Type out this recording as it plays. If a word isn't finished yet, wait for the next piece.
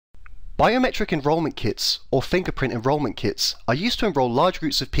Biometric enrollment kits, or fingerprint enrollment kits, are used to enroll large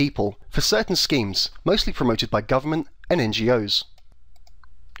groups of people for certain schemes, mostly promoted by government and NGOs.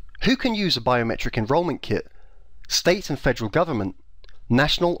 Who can use a biometric enrollment kit? State and federal government,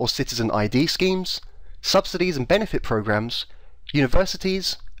 national or citizen ID schemes, subsidies and benefit programs,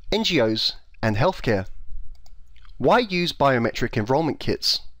 universities, NGOs, and healthcare. Why use biometric enrollment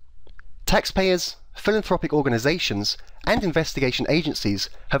kits? Taxpayers, philanthropic organizations, and investigation agencies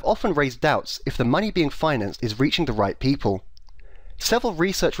have often raised doubts if the money being financed is reaching the right people. Several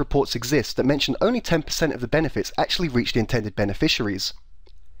research reports exist that mention only 10% of the benefits actually reach the intended beneficiaries.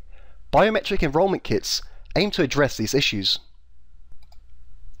 Biometric enrollment kits aim to address these issues.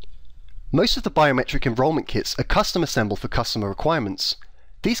 Most of the biometric enrollment kits are custom assembled for customer requirements.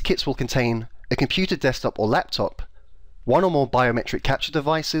 These kits will contain a computer desktop or laptop, one or more biometric capture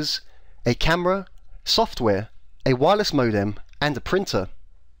devices, a camera, software, a wireless modem, and a printer.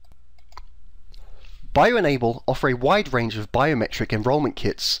 BioEnable offer a wide range of biometric enrollment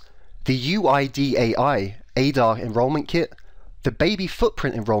kits: the UID Aadhaar Enrollment Kit, the Baby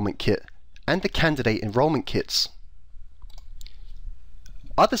Footprint Enrollment Kit, and the Candidate Enrollment Kits.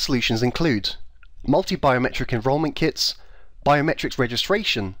 Other solutions include multi-biometric enrollment kits, biometrics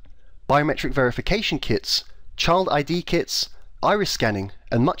registration, biometric verification kits, child ID kits, iris scanning,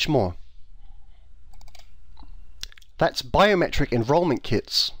 and much more. That's biometric enrollment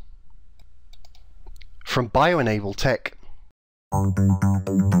kits from BioEnable Tech.